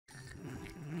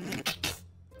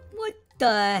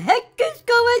the heck is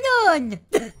going on?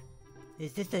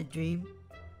 Is this a dream?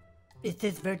 Is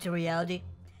this virtual reality?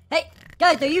 Hey,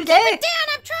 guys, are you there? Keep it down,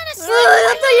 I'm trying to sleep.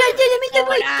 Oh, I didn't mean to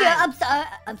wake you.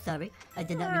 I'm sorry. I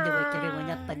did not mean to wake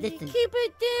everyone up, but listen. Keep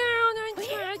it down, I'm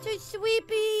trying to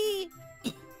sleepy.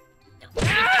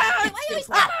 Why do you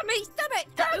stop on me? Stop it!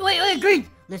 Wait, Green!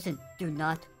 Listen, do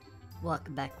not walk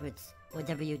backwards,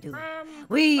 whatever you do.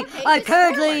 We are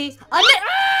currently...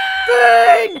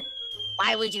 Green!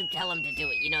 Why would you tell him to do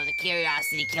it? You know, the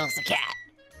curiosity kills the cat.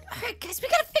 Alright, guys, we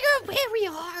gotta figure out where we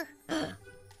are.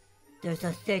 There's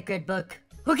a sacred book.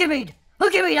 Who can read?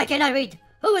 Who can read? I cannot read.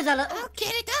 Who is that? I'll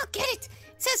get it. It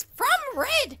says, from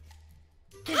Red.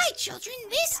 Hi, children,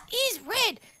 this is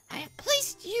Red. I have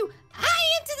placed you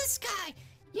high into the sky.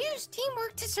 Use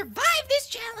teamwork to survive this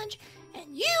challenge,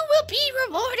 and you will be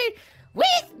rewarded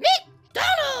with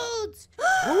McDonald's!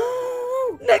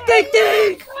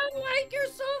 McDonald's! I'm like, you're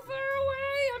so far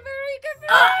away. I'm very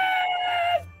confused.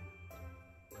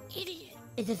 Idiot.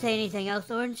 Does it say anything else,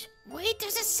 Orange? Wait,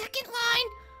 there's a second line.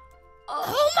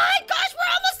 Oh my gosh,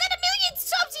 we're almost at 1,000,000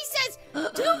 subs, he says.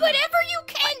 Do whatever you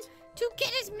can to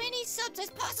get as many subs as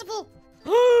possible.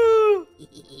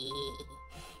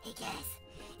 Hey guys,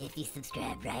 if you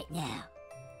subscribe right now,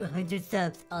 100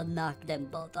 subs, I'll knock them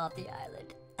both off the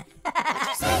island. What'd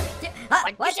you say?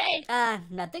 What'd you say?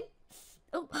 Nothing.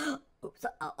 Oh,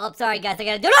 sorry guys, I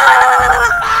gotta do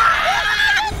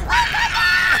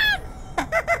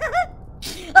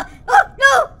Oh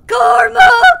no! Karma!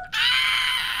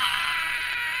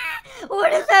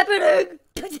 What is happening?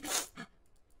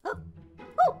 Oh,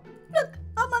 look,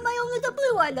 I'm on my own little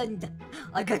blue island.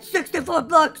 I got 64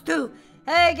 blocks too.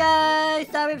 Hey guys,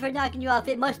 sorry for knocking you off.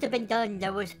 It must have been done.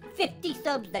 There was 50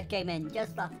 subs that came in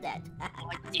just off that.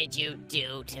 What did you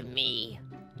do to me?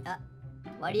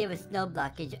 Why do you have a snow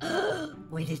blockage?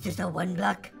 Wait, is this a 1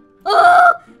 block?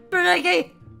 Oh,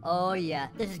 Briggy! Oh yeah,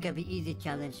 this is gonna be easy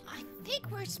challenge. I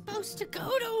think we're supposed to go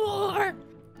to war.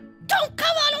 Don't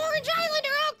come on Orange Island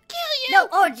or I'll kill you! No,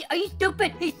 Orange, are you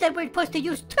stupid? He said we're supposed to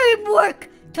use teamwork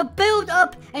to build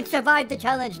up and survive the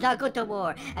challenge, not go to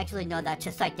war. Actually, no, that's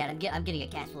just like that. I'm getting a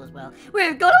castle as well.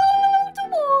 We're going to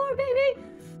war,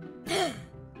 baby!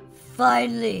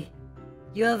 Finally,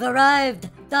 you have arrived.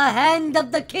 The hand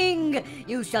of the king.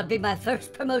 You shall be my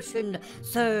first promotion,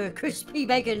 Sir Crispy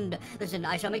Bacon. Listen,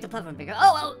 I shall make the platform bigger.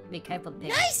 Oh, be careful,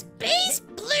 pig. Nice base,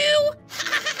 Blue!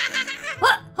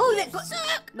 What? Hold it!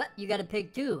 Suck! But you got a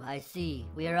pig too, I see.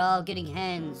 We are all getting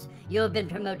hands. You have been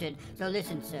promoted. So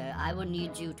listen, sir, I will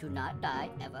need you to not die,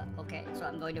 ever. Okay, so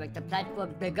I'm going to make the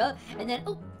platform bigger, and then,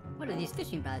 oh, what are these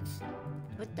fishing rods?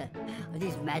 What the? Are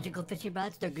these magical fishing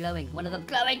rods? They're glowing. One of them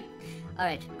glowing. All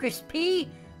right, Crispy.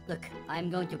 Look,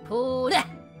 I'm going to pull.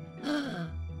 I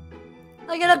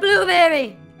got a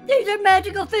blueberry. These are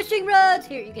magical fishing rods.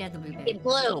 Here, you can have the blueberry. Hey,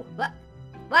 Blue. What?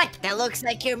 What? That looks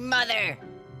like your mother.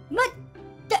 What?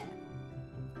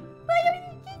 Why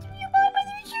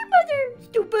is your mother?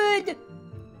 Stupid.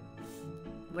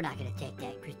 We're not gonna take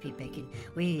that, Crispy Bacon.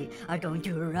 We are going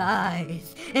to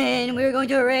rise, and we're going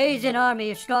to raise an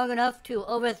army strong enough to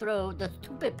overthrow the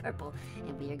stupid purple,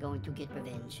 and we are going to get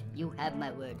revenge. You have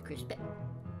my word, Crispy.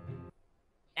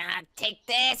 Take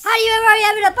this. How do you already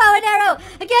have a bow and arrow?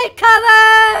 Get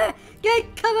cover!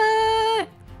 Get cover!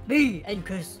 Me and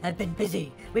Chris have been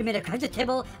busy. We made a crescent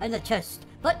table and a chest,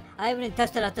 but I haven't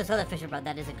tested out this other fishing rod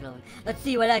that isn't glowing. Let's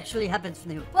see what actually happens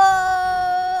from here.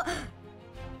 Whoa!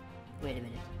 Wait a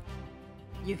minute.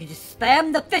 You can just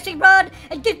spam the fishing rod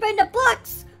and get rid of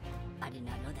blocks! I did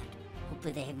not know that.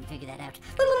 Hopefully they haven't figured that out.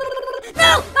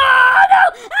 No! Ah,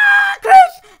 no! Ah,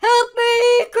 Chris! Help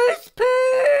me! Crispy!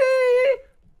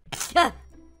 Ah,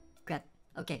 crap.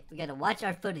 Okay, we gotta watch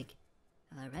our footing.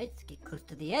 Alright, let's get close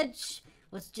to the edge.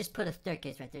 Let's just put a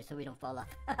staircase right there so we don't fall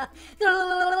off.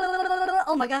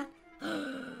 Oh my god.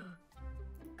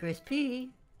 Crispy,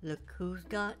 look who's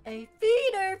got a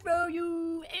feeder for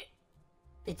you.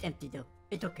 It's empty though.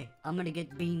 It's okay. I'm gonna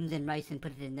get beans and rice and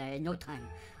put it in there in no time.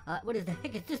 What is the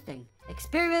heck is this thing?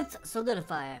 Experience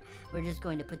solidifier. We're just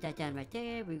going to put that down right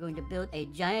there. We're going to build a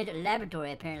giant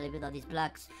laboratory apparently with all these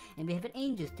blocks. And we have an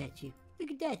angel statue.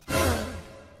 Look at that.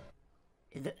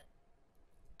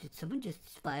 Did someone just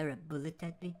fire a bullet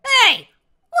at me? Hey!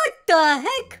 What the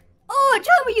heck? Orange,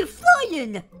 how are you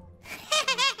flying?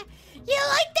 You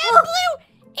like that blue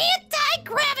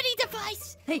anti-gravity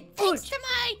device? Hey, Thanks Orange. to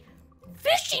my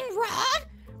fishing rod.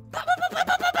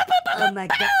 Oh my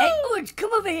god. Hey, Orange,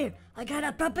 come over here. I got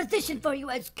a proposition for you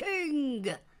as king.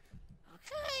 Okay.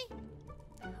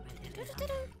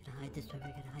 Hide this way. We're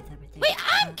gonna hide that right there. Wait,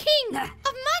 I'm king of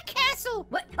my castle.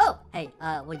 What? Oh, hey,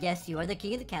 well, yes, you are the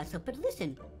king of the castle, but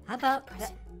listen, how about...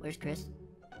 Where's Chris?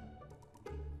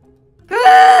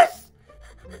 Chris!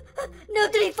 No,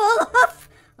 did he fall off?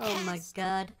 Oh my Yes.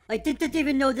 god. I didn't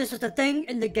even know this was a thing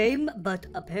in the game, but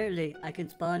apparently I can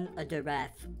spawn a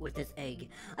giraffe with this egg.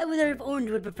 I wonder if Orange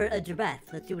would prefer a giraffe.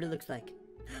 Let's see what it looks like.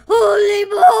 Holy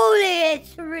moly!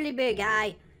 It's really big.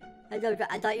 Hi. I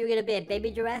thought you were gonna be a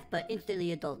baby giraffe, but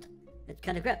instantly adult. That's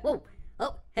kind of crap. Whoa.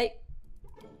 Oh, hey.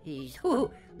 He's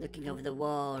looking over the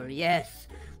wall. Yes.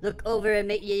 Look over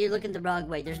and you're looking the wrong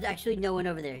way. There's actually no one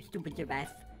over there. Stupid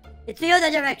giraffe. It's the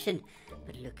other direction.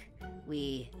 But look,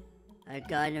 we are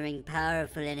garnering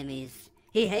powerful enemies.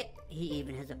 He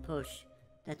even has a push.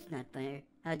 That's not fair.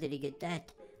 How did he get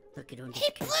that? Look at Orange. Hey,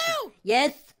 Blue!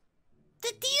 Yes?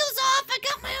 The deal's off. I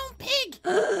got my own pig.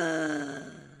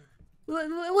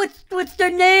 What's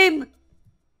their name?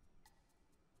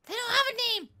 They don't have a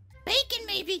name. Bacon,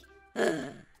 maybe.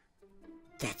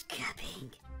 That's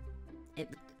copying.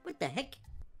 What the heck?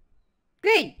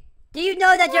 Green, do you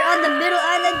know that you're on the middle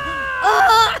island?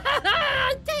 Oh!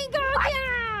 Tango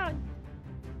down!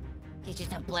 He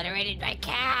just obliterated my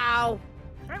cow.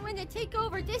 I'm gonna take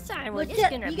over this island. What's It's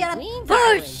that? gonna You be gotta Queen's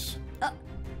push!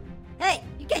 Hey,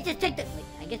 you can't just take the... Wait,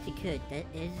 I guess you could. That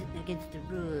is against the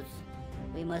rules.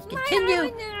 We must My continue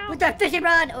island now. with our fishing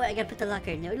rod. Oh, I gotta put the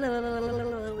locker in there.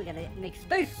 We gotta make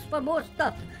space for more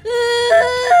stuff.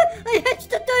 I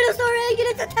hatched a dinosaur egg and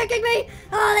it's attacking me.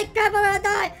 Holy crap, I'm gonna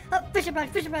die. Oh, fishing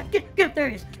rod, get up there.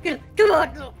 He is. Get up. Come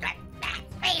on.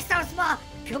 He's so small.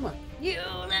 Come on. You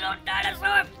little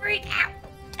dinosaur freak out.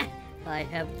 I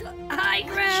have the high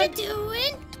ground. What you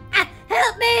doing?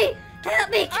 Help me. Help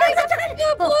me. I'm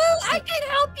the Blue. Oh, I can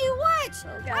help you. Watch.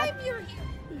 Oh, God. I'm your hero.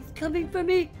 He's coming for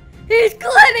me. He's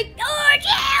climbing. Oh, you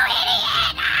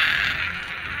idiot.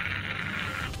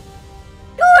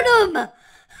 Got him.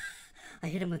 I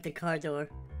hit him with the car door.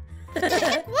 What the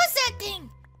heck was that thing?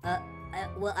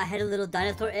 Well, I had a little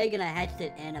dinosaur egg and I hatched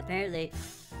it, and apparently,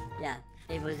 yeah,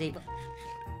 it was evil.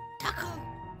 Taco.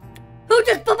 Who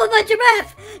just bubbled my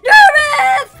giraffe?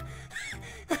 Giraffe!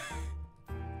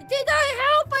 Did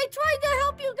I help? I tried to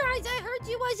help you guys. I heard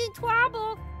you was in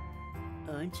trouble.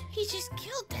 Orange, He just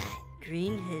killed that.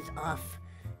 Green is off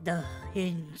the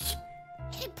hinge.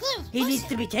 Hey, Blue. He needs listen.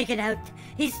 to be taken out.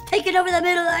 He's taken over the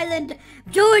middle island.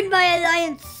 Join my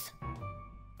alliance.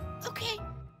 Okay.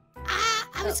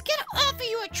 I was gonna offer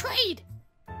you a trade.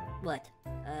 What?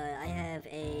 I have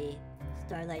a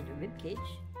starlight ribcage.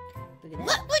 Look at that.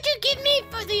 What would you give me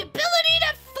for the ability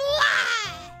to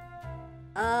fly?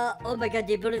 Oh my god,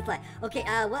 the ability to fly. Okay,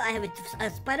 well, I have a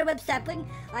spiderweb sapling.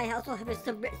 I also have a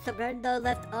surrender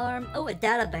left arm. Oh, a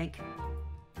data bank.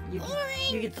 You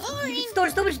can store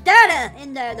so much data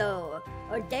in there, though.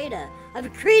 Or data. I have a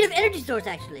creative energy source,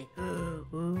 actually.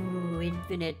 Ooh,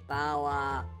 infinite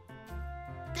power.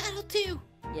 That'll do.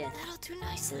 Yes, That'll do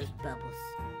nicely. those bubbles.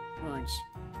 Orange,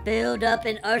 build up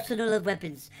an arsenal of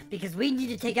weapons, because we need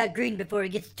to take out Green before he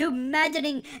gets too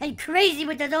maddening and crazy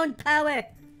with his own power.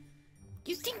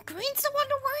 You think Green's the one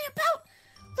to worry about?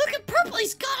 Look at Purple,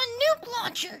 he's got a nuke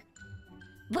launcher.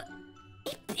 But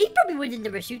he probably wouldn't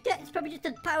never shoot that. It's probably just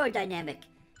a power dynamic.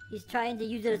 He's trying to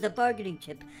use it as a bargaining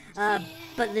chip.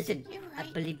 But listen, you're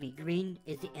right. believe me, Green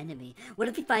is the enemy. What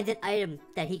if he finds an item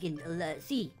that he can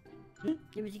see? You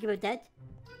ever think about that?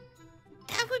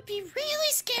 That would be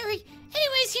really scary.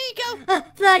 Anyways, here you go.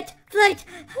 Flight!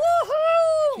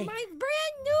 Woohoo! Okay. My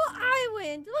brand new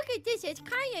island. Look at this. It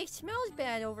kind of smells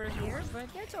bad over here, but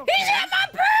that's okay. He's at my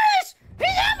base!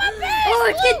 He's at my base!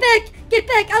 Oh, get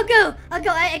back! I'll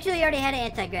go! I actually already had an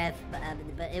anti-grav,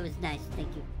 but it was nice.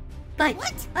 Thank you. Bye.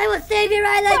 What? I will save your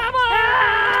island.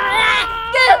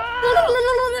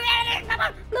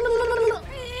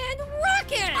 And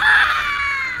rocket!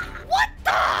 What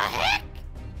the heck?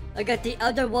 I got the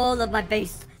other wall of my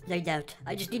base laid out.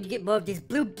 I just need to get more of these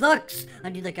blue blocks. I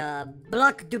need like a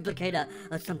block duplicator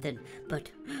or something. But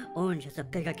Orange has a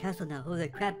bigger castle now. Holy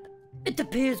crap. It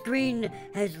appears Green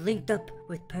has linked up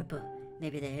with Purple.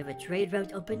 Maybe they have a trade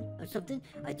route open or something?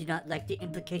 I do not like the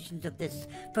implications of this.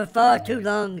 For far too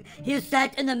long, he has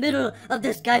sat in the middle of the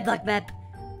SKYBLOCK map.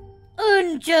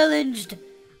 Unchallenged!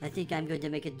 I think I'm going to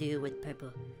make a deal with Purple.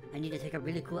 I need to take a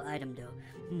really cool item though.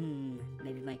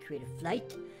 Maybe my creative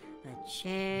flight? A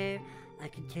chair? I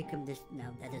can take him this... No,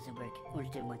 that doesn't work.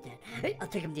 Orange didn't want that. Hey, I'll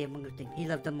take him the Among Us thing. He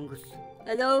loved Among Us.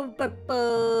 Hello,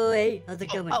 Purple! Hey, how's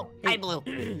it going? Oh, Hey, hi, Blue.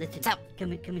 Listen, What's up?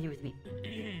 come in here with me.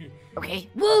 Okay.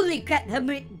 Holy crap! How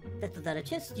many... That's a lot of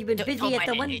chests. You've been Don't busy at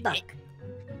the mind one it. block.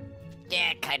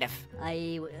 Yeah, kind of.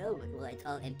 Oh, well, it's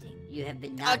all empty. You have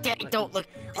been Oh, not Daddy, working. don't look.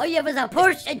 All you have is a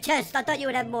Porsche and chest. I thought you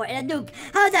would have more. And a nuke.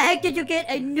 How the heck did you get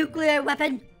a nuclear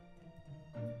weapon?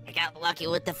 I got lucky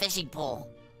with the fishing pole.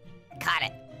 Caught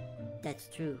it. That's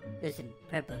true. Listen,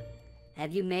 Purple.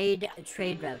 have you made a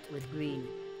trade route with green?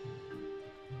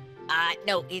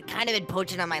 No, it kind of been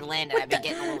poaching on my land, and I've been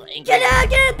getting a little angry. Get out!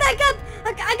 Get it back up!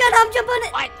 I got hop jump on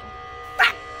it! What?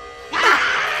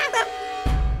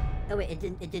 Oh wait, it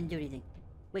didn't do anything.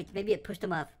 Wait, maybe it pushed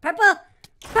him off. Purple!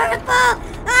 Purple!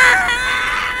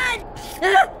 Ah!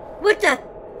 What the?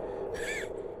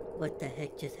 What the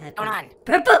heck just happened? Hold on.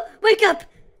 Purple, wake up!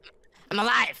 I'm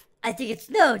alive. I think it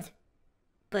snowed.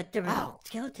 But there were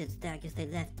skeletons there. I guess they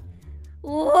left.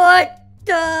 What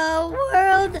the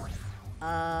world?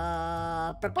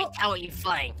 Purple? Wait, how are you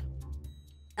flying?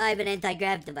 I have an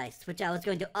anti-grav device, which I was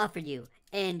going to offer you.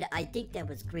 And I think that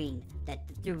was green that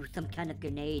threw some kind of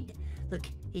grenade. Look,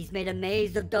 he's made a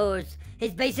maze of doors.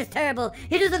 His base is terrible.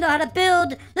 He doesn't know how to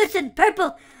build. Listen,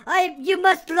 Purple, you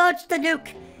must launch the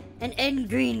nuke and end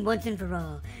green once and for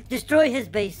all. Destroy his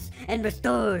base and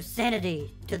restore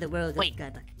sanity to the world of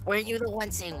SKYBLOCK. Were you the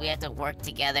one saying we had to work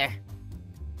together?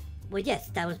 Well, yes,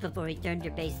 that was before he turned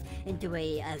your base into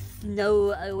a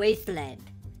snow wasteland.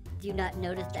 Do you not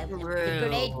notice that the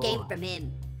grenade came from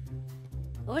him?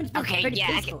 Orange is pretty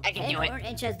peaceful. I can do it.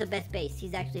 Orange has the best base.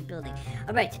 He's actually building.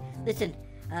 All right, listen.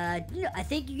 I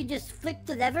think you can just flick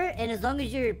the lever, and as long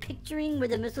as you're picturing where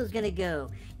the missile's gonna go,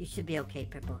 you should be okay,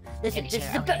 Purple. Listen, this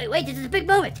is a big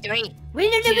moment. 3, we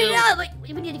need 2.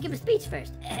 We need to give a speech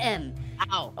first.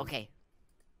 Oh, okay.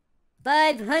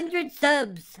 500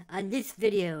 subs on this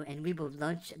video, and we will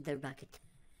launch the rocket.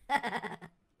 There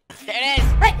it is.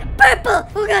 Hey, Purple!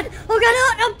 Oh god! Oh god!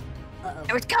 Oh, no!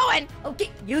 Uh-oh. It's going.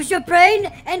 Okay, use your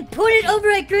brain and put it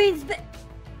over at Green's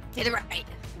To the right.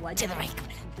 What? To the right.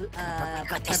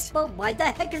 Got this. Purple, why the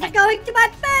heck is it going to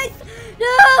my face? No!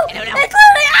 I don't know. It's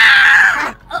literally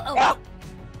Uh-oh.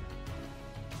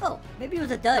 Oh, maybe it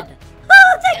was a dud.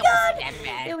 Oh, thank God!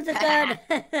 It was a dud.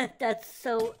 That's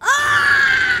so...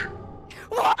 Ah!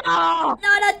 Whoa!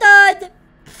 Not a dud!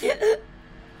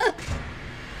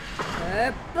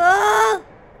 Purple!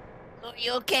 Are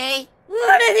you okay?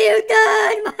 What have you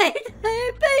done? My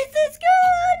entire base is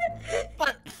gone!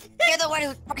 But you're the one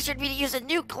who pressured me to use a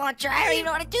nuke launcher. I don't even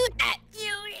know how to do that.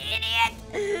 You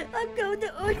idiot! I'm going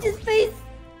to Orange's face.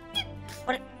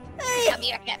 What? Come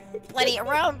here. I got plenty of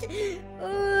room.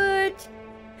 Orange.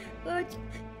 Orange.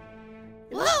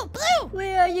 Whoa, Blue!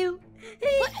 Where are you?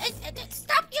 Hey. What?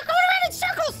 Stop! You're going around in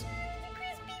circles!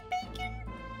 Crispy Bacon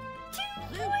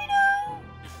 2.0.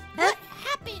 What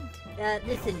happened?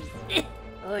 Listen.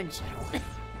 Orange.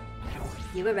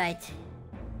 You were right.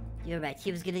 You were right.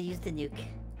 He was gonna use the nuke.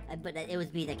 But it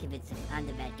was me that convinced him. I'm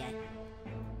the bad guy.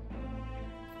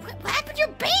 What happened to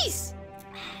your base?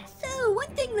 So, one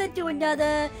thing led to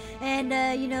another, and,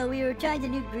 we were trying to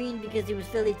nuke green because he was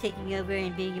slowly taking over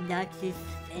and being obnoxious,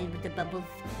 and with the bubbles.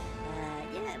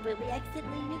 Yeah, but we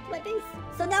accidentally nuked my base.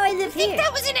 So now I live here. You think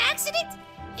that was an accident?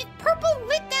 If Purple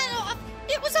lit that off,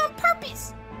 it was on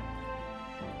purpose.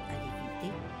 I didn't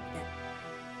think that.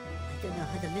 I don't know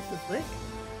how the missiles work.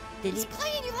 He's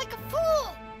playing you like a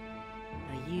fool.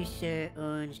 Are you sure,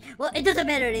 Orange? Well, it doesn't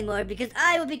matter anymore because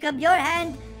I will become your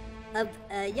hand of,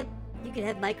 yep, you can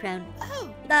have my crown. Oh.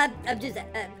 I'm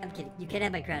kidding. You can't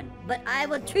have my crown. But I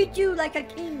will treat you like a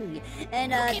king.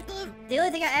 And, okay, Blue. The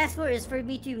only thing I asked for is for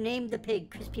me to name the pig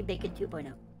Crispy Bacon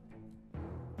 2.0.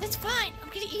 That's fine. I'm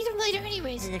gonna eat him later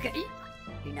anyways. You're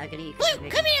not gonna eat Blue, Crispy Bacon.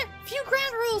 come here. Few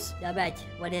ground rules. Alright,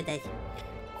 what are they?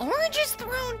 Orange's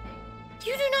throne.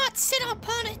 You do not sit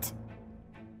upon it.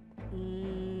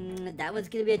 That one's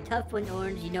gonna be a tough one,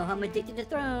 Orange. You know how I'm addicted to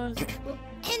thrones. And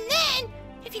then,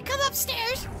 if you come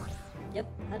upstairs... Yep,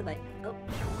 how do I... Oh,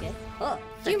 okay. Oh,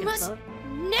 you must floor.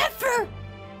 never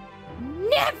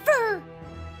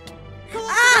go up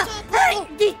Ah! to the top level.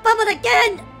 Hey! He's bubbled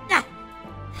again! Ah!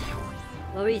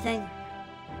 What were you saying?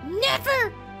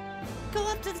 Never go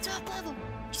up to the top level.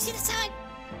 You see the sign?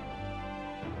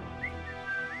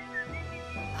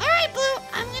 Alright, Blue.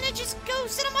 I'm gonna just go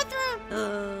sit on my throne.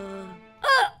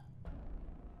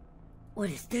 What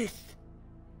is this?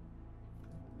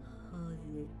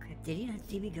 Holy crap, did he not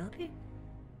see me go up here?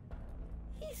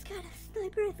 He's got a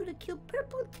sniper rifle to kill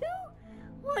Purple too?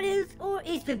 What is... Oh,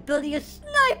 he's been building a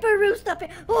sniper roost up here.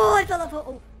 Oh, I fell off. Oh,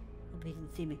 hope he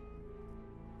didn't see me.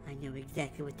 I know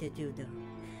exactly what to do though.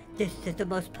 This is the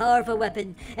most powerful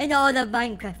weapon in all of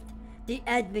Minecraft. The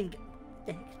admin... What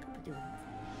the heck is Purple doing?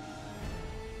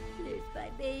 There's my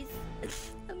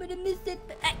base. I'm gonna miss it.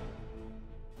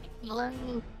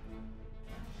 Blue.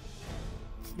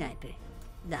 Sniper,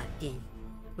 locked in.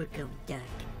 We're going dark.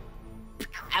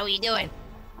 How are you doing?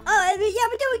 Oh, yeah,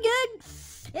 we're doing good.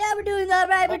 Yeah, we're doing all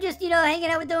right. We're just, hanging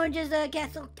out with Orange's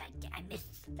castle. I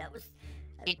missed.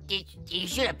 Did you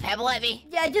shoot a pebble at me?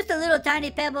 Yeah, just a little tiny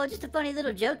pebble, just a funny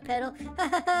little joke pedal. Look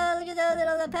at that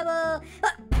little pebble.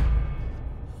 Ah!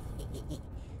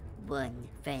 One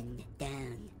friend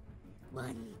down,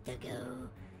 one to go.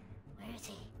 Where is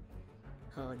he?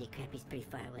 Holy crap, he's pretty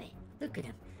far away. Look at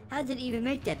him. How did he even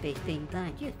make that base being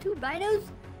blind? You have 2 rhinos?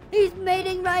 He's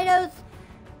mating rhinos!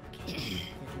 Okay,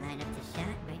 just line up the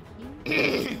shot right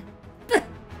here.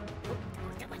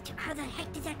 How the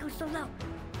heck did that go so low?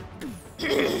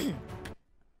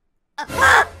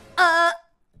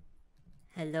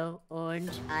 Hello,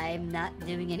 Orange. I'm not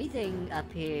doing anything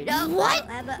up here. No, What?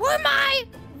 Were my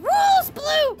rules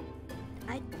blue?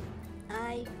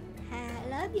 I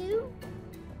love you.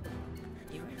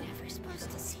 You were never supposed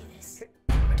to see